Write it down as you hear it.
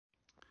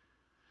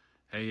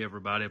Hey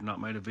everybody, I've not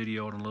made a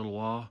video in a little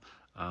while.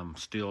 I'm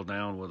still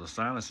down with a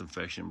sinus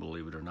infection,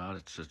 believe it or not.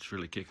 It's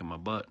really kicking my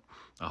butt.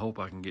 I hope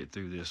I can get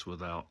through this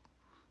without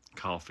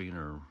coughing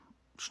or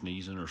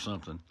sneezing or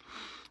something.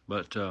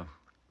 But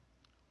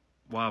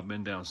while I've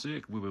been down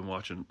sick, we've been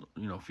watching,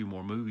 a few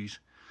more movies.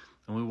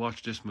 And we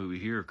watched this movie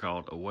here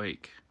called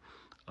Awake.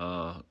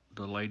 The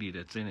lady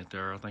that's in it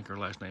there, I think her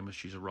last name is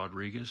she's a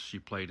Rodriguez. She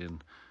played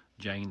in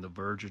Jane the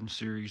Virgin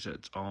series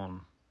that's on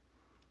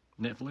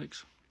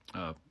Netflix.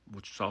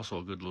 Which is also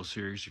a good little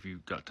series if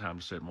you've got time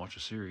to sit and watch a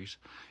series.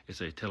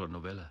 It's a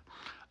telenovela.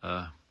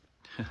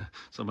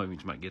 Some of you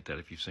might get that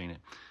if you've seen it.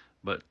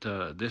 But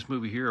this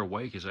movie here,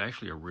 Awake, is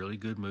actually a really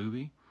good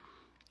movie.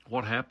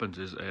 What happens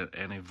is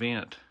an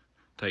event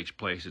takes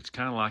place. It's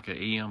kind of like an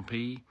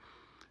EMP.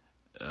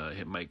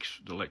 It makes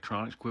the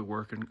electronics quit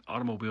working,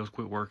 automobiles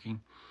quit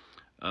working.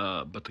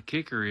 But the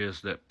kicker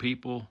is that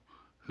people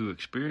who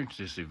experience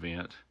this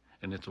event,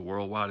 and it's a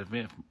worldwide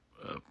event,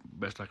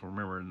 best I can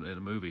remember in the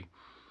movie,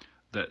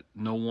 that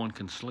no one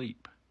can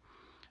sleep.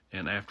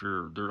 And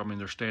after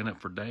they're staying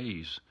up for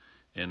days.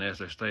 And as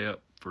they stay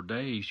up for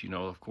days,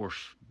 of course,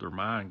 their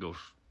mind goes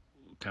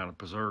kind of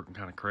berserk and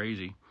kind of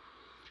crazy.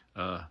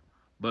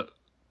 But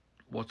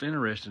what's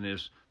interesting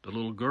is the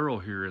little girl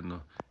here in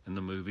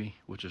the movie,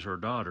 which is her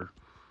daughter,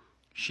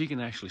 she can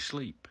actually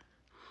sleep.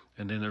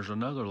 And then there's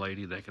another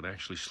lady that can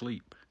actually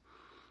sleep.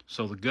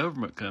 So the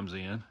government comes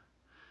in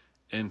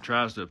and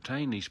tries to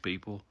obtain these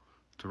people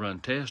to run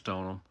tests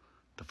on them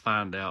to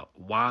find out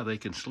why they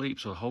can sleep,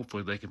 so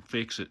hopefully they can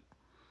fix it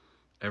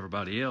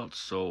everybody else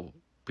so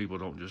people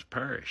don't just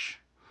perish.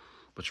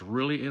 But it's a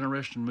really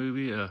interesting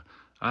movie.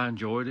 I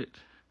enjoyed it.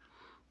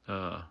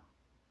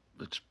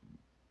 It's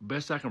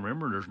best I can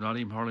remember, there's not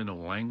even hardly no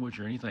language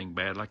or anything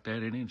bad like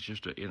that in it. It's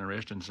just an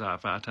interesting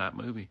sci-fi type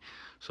movie.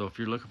 So if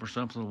you're looking for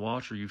something to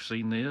watch, or you've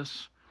seen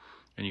this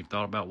and you've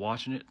thought about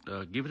watching it,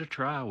 give it a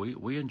try.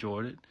 We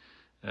enjoyed it.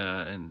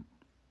 And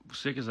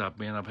sick as I've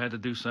been, I've had to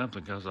do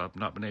something because I've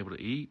not been able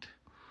to eat.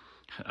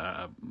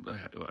 I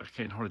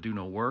can't hardly do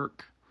no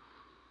work.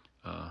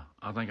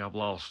 I think I've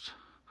lost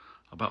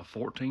about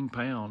 14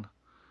 pounds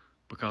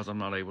because I'm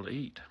not able to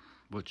eat,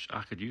 which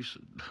I could use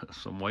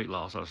some weight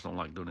loss. I just don't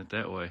like doing it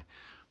that way.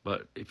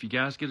 But if you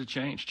guys get a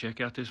chance,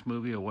 check out this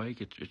movie, Awake.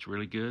 It's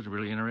really good,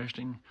 really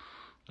interesting,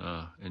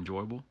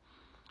 enjoyable.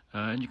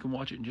 And you can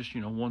watch it in just,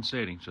 one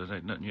setting, so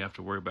there's nothing you have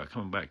to worry about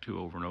coming back to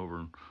over and over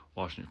and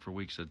watching it for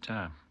weeks at a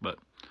time. But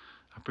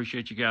I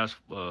appreciate you guys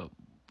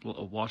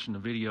watching the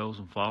videos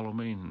and follow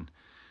me, and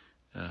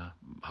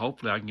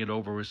hopefully I can get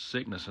over this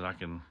sickness and I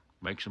can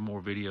make some more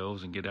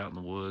videos and get out in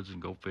the woods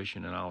and go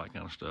fishing and all that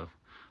kind of stuff.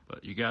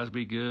 But you guys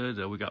be good.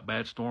 We got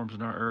bad storms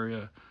in our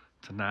area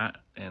tonight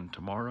and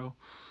tomorrow.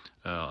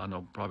 I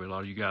know probably a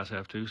lot of you guys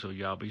have too, so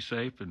y'all be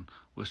safe, and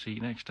we'll see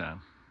you next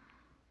time.